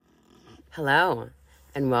Hello,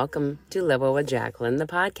 and welcome to Live with Jacqueline, the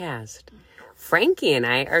podcast. Frankie and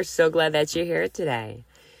I are so glad that you're here today.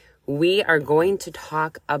 We are going to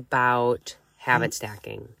talk about habit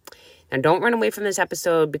stacking. Now, don't run away from this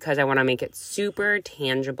episode because I want to make it super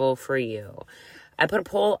tangible for you. I put a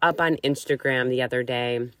poll up on Instagram the other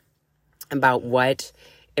day about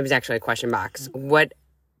it was actually a question box, what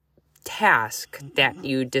task that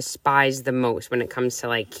you despise the most when it comes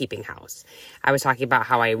to keeping house. I was talking about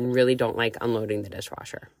how I really don't like unloading the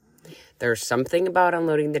dishwasher. There's something about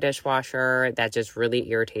unloading the dishwasher that just really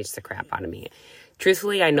irritates the crap out of me.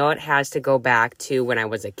 Truthfully, I know it has to go back to when I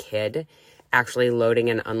was a kid, actually loading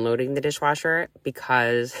and unloading the dishwasher,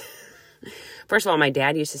 because first of all, my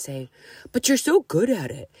dad used to say, "But you're so good at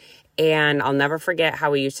it." And I'll never forget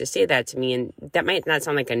how he used to say that to me. And that might not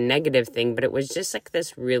sound like a negative thing, but it was just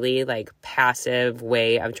this really passive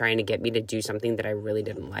way of trying to get me to do something that I really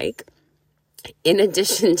didn't like. In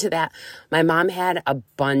addition to that, my mom had a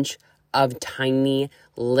bunch of tiny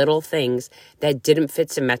little things that didn't fit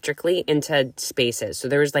symmetrically into spaces. So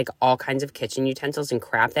there was all kinds of kitchen utensils and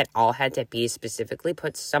crap that all had to be specifically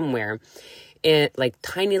put somewhere. In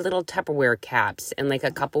tiny little Tupperware caps, and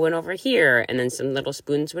a couple went over here, and then some little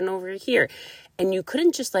spoons went over here. And you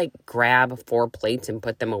couldn't just grab 4 plates and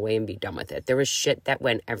put them away and be done with it. There was shit that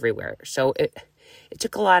went everywhere. So it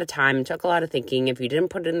took a lot of time, it took a lot of thinking. If you didn't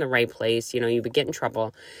put it in the right place, you would get in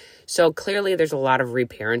trouble. So clearly there's a lot of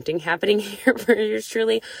reparenting happening here for yours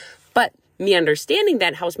truly. But me understanding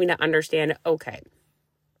that helps me to understand, okay,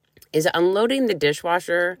 is unloading the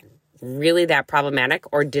dishwasher really that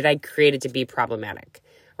problematic, or did I create it to be problematic,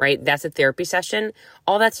 right? That's a therapy session.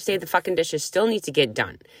 All that to say, the fucking dishes still need to get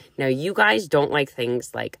done. Now, you guys don't like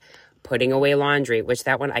things like putting away laundry, which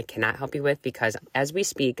that one I cannot help you with, because as we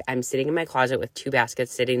speak, I'm sitting in my closet with 2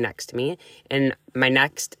 baskets sitting next to me. And my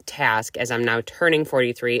next task, as I'm now turning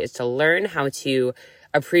 43, is to learn how to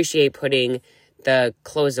appreciate putting the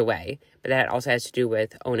clothes away. But that also has to do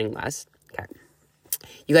with owning less. Okay.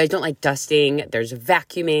 You guys don't like dusting. There's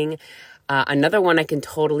vacuuming. Another one I can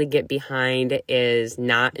totally get behind is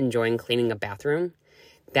not enjoying cleaning a bathroom.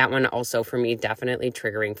 That one also for me definitely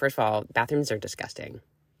triggering. First of all, bathrooms are disgusting.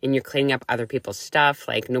 And you're cleaning up other people's stuff.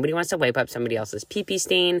 Nobody wants to wipe up somebody else's pee-pee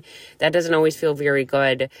stain. That doesn't always feel very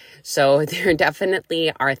good. So there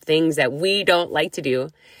definitely are things that we don't like to do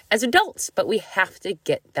as adults, but we have to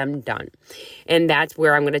get them done. And that's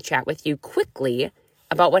where I'm going to chat with you quickly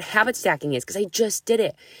about what habit stacking is, because I just did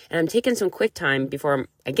it. And I'm taking some quick time before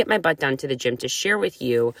I get my butt down to the gym to share with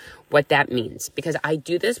you what that means. Because I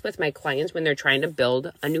do this with my clients when they're trying to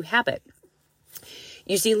build a new habit.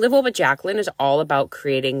 You see, Live Well with Jacqueline is all about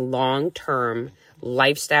creating long-term,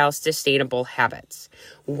 lifestyle, sustainable habits.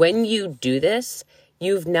 When you do this,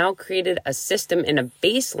 you've now created a system and a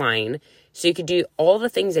baseline so you can do all the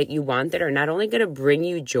things that you want that are not only going to bring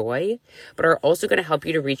you joy, but are also going to help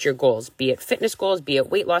you to reach your goals, be it fitness goals, be it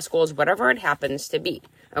weight loss goals, whatever it happens to be,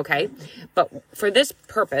 okay? But for this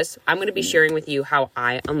purpose, I'm going to be sharing with you how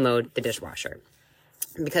I unload the dishwasher,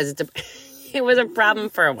 because it was a problem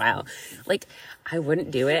for a while. I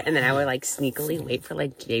wouldn't do it, and then I would sneakily wait for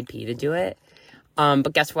JP to do it.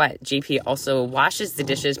 But guess what? JP also washes the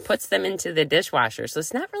dishes, puts them into the dishwasher. So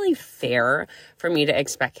it's not really fair for me to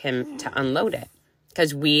expect him to unload it,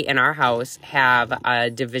 because we in our house have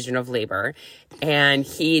a division of labor, and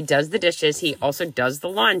he does the dishes. He also does the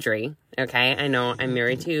laundry. Okay. I know I'm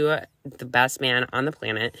married to the best man on the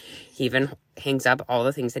planet. He even hangs up all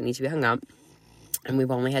the things that need to be hung up. And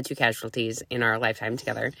we've only had 2 casualties in our lifetime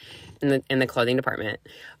together in the clothing department.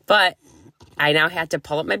 But I now had to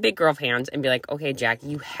pull up my big girl hands and be like, okay, Jack,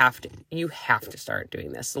 you have to start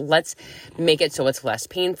doing this. So let's make it so it's less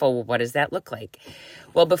painful. What does that look like?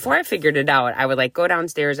 Well, before I figured it out, I would go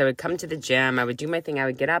downstairs. I would come to the gym. I would do my thing. I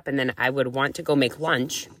would get up, and then I would want to go make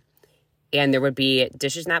lunch. And there would be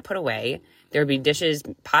dishes not put away. There would be dishes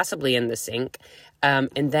possibly in the sink.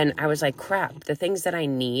 And then I was like, crap, the things that I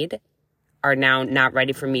need are now not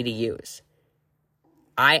ready for me to use.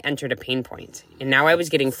 I entered a pain point, and now I was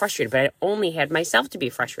getting frustrated, but I only had myself to be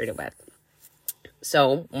frustrated with.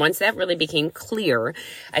 So once that really became clear,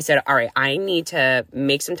 I said, all right, I need to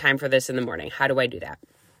make some time for this in the morning. How do I do that?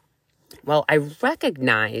 Well, I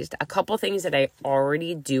recognized a couple things that I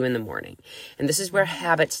already do in the morning, and this is where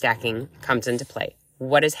habit stacking comes into play.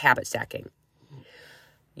 What is habit stacking?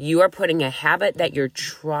 You are putting a habit that you're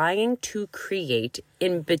trying to create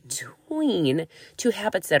in between 2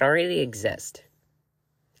 habits that already exist.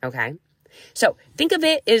 Okay? So think of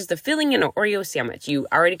it as the filling in an Oreo sandwich. You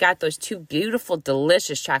already got those 2 beautiful,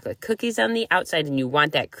 delicious chocolate cookies on the outside, and you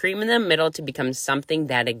want that cream in the middle to become something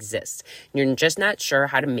that exists. You're just not sure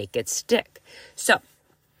how to make it stick. So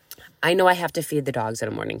I know I have to feed the dogs in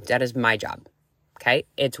the morning. That is my job. Okay.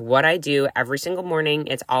 It's what I do every single morning.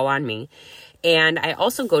 It's all on me. And I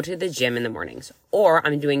also go to the gym in the mornings, or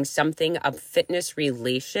I'm doing something of fitness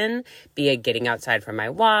relation, be it getting outside for my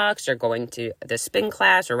walks or going to the spin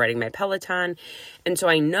class or riding my Peloton. And so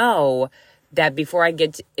I know that before I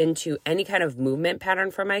get into any kind of movement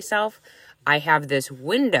pattern for myself, I have this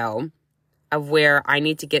window of where I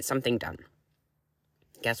need to get something done.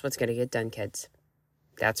 Guess what's going to get done, kids?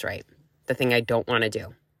 That's right. The thing I don't want to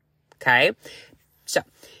do. Okay. So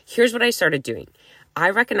here's what I started doing.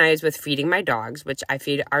 I recognize with feeding my dogs, which I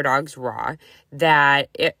feed our dogs raw, that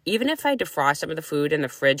even if I defrost some of the food in the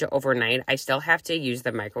fridge overnight, I still have to use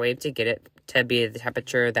the microwave to get it to be the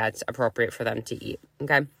temperature that's appropriate for them to eat.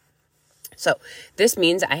 Okay. So this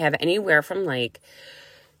means I have anywhere from like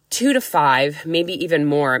 2 to 5, maybe even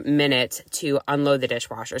more minutes to unload the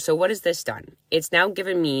dishwasher. So what has this done? It's now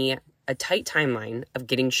given me a tight timeline of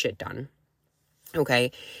getting shit done.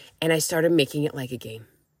 Okay. And I started making it like a game.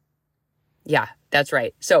 Yeah, that's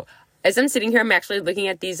right. So as I'm sitting here, I'm actually looking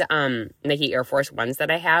at these Nike Air Force Ones that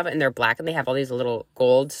I have, and they're black and they have all these little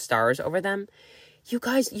gold stars over them. You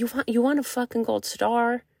guys, you want a fucking gold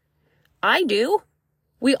star? I do.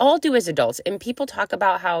 We all do as adults. And people talk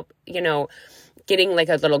about how, getting like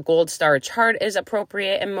a little gold star chart is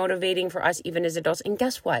appropriate and motivating for us even as adults. And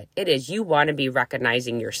guess what? It is. You want to be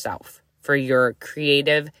recognizing yourself for your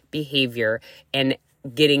creative behavior and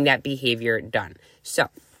getting that behavior done. So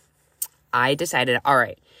I decided, all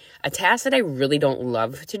right, a task that I really don't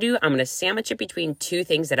love to do, I'm going to sandwich it between 2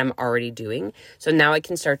 things that I'm already doing. So now I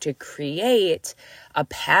can start to create a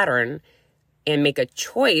pattern and make a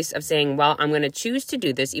choice of saying, well, I'm going to choose to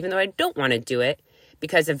do this even though I don't want to do it,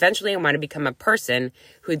 because eventually I want to become a person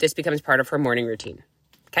who this becomes part of her morning routine.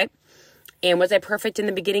 Okay. And was I perfect in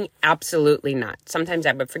the beginning? Absolutely not. Sometimes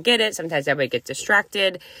I would forget it. Sometimes I would get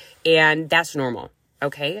distracted, and that's normal.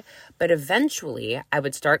 Okay. But eventually I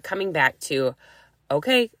would start coming back to,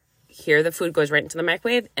 okay, here the food goes right into the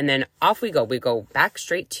microwave, and then off we go. We go back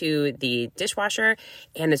straight to the dishwasher,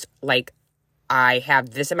 and it's like I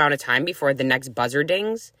have this amount of time before the next buzzer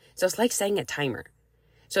dings. So it's like setting a timer.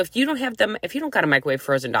 So if you don't got a microwave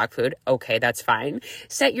frozen dog food, okay, that's fine.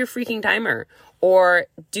 Set your freaking timer, or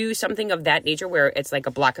do something of that nature where it's like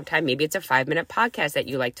a block of time. Maybe it's a 5-minute podcast that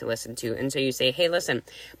you like to listen to. And so you say, hey, listen,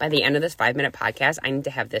 by the end of this 5-minute podcast, I need to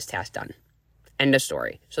have this task done. End of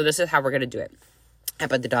story. So this is how we're going to do it. I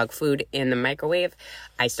put the dog food in the microwave.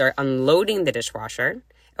 I start unloading the dishwasher.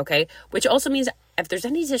 Okay. Which also means if there's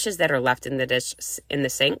any dishes that are left in the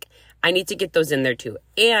sink, I need to get those in there too.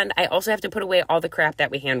 And I also have to put away all the crap that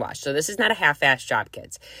we hand wash. So this is not a half-assed job,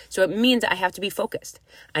 kids. So it means I have to be focused.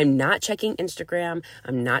 I'm not checking Instagram.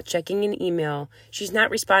 I'm not checking an email. She's not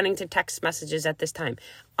responding to text messages at this time.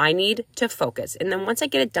 I need to focus. And then once I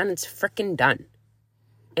get it done, it's freaking done.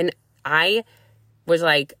 And I was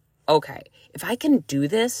like, okay, if I can do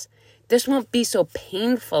this, this won't be so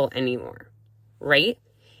painful anymore, right?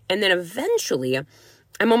 And then eventually,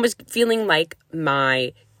 I'm almost feeling like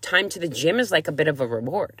my time to the gym is like a bit of a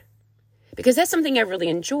reward, because that's something I really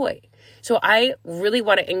enjoy. So I really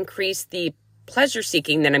want to increase the pleasure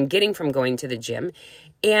seeking that I'm getting from going to the gym.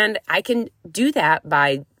 And I can do that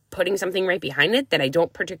by putting something right behind it that I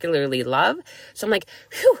don't particularly love. So I'm like,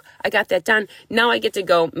 whew, I got that done. Now I get to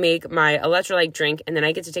go make my electrolyte drink, and then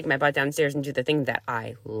I get to take my butt downstairs and do the thing that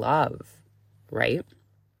I love, right?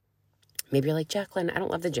 Maybe you're like, Jacqueline, I don't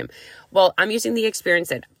love the gym. Well, I'm using the experience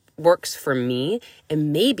that works for me,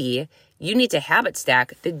 and maybe you need to habit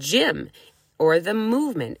stack the gym or the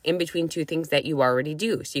movement in between 2 things that you already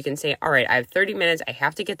do. So you can say, all right, I have 30 minutes. I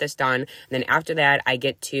have to get this done. And then after that, I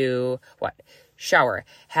get to shower,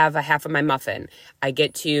 have a half of my muffin. I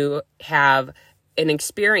get to have an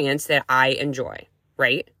experience that I enjoy,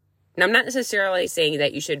 right? Now, I'm not necessarily saying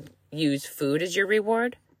that you should use food as your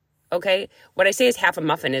reward. Okay. What I say is half a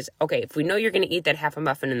muffin is, okay, if we know you're going to eat that half a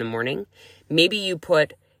muffin in the morning, maybe you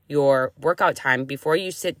put your workout time before you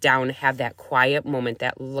sit down, have that quiet moment,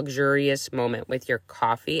 that luxurious moment with your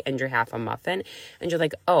coffee and your half a muffin. And you're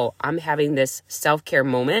like, oh, I'm having this self-care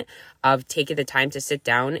moment of taking the time to sit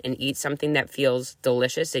down and eat something that feels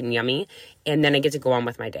delicious and yummy. And then I get to go on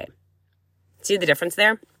with my day. See the difference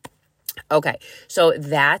there? Okay. So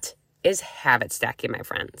that is habit stacking, my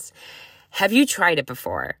friends. Have you tried it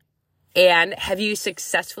before? And have you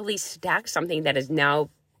successfully stacked something that has now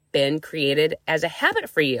been created as a habit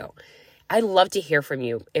for you? I'd love to hear from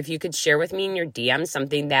you. If you could share with me in your DMs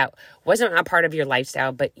something that wasn't a part of your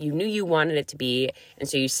lifestyle, but you knew you wanted it to be. And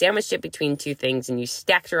so you sandwiched it between 2 things and you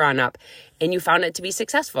stacked her on up and you found it to be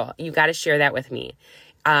successful. You got to share that with me.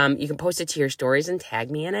 You can post it to your stories and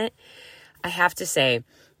tag me in it. I have to say,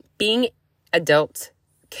 being adults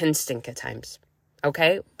can stink at times,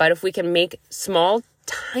 okay? But if we can make small,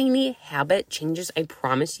 tiny habit changes, I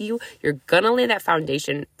promise you, you're going to lay that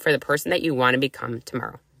foundation for the person that you want to become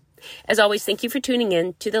tomorrow. As always, thank you for tuning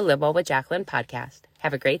in to the Live Well with Jacqueline podcast.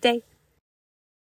 Have a great day.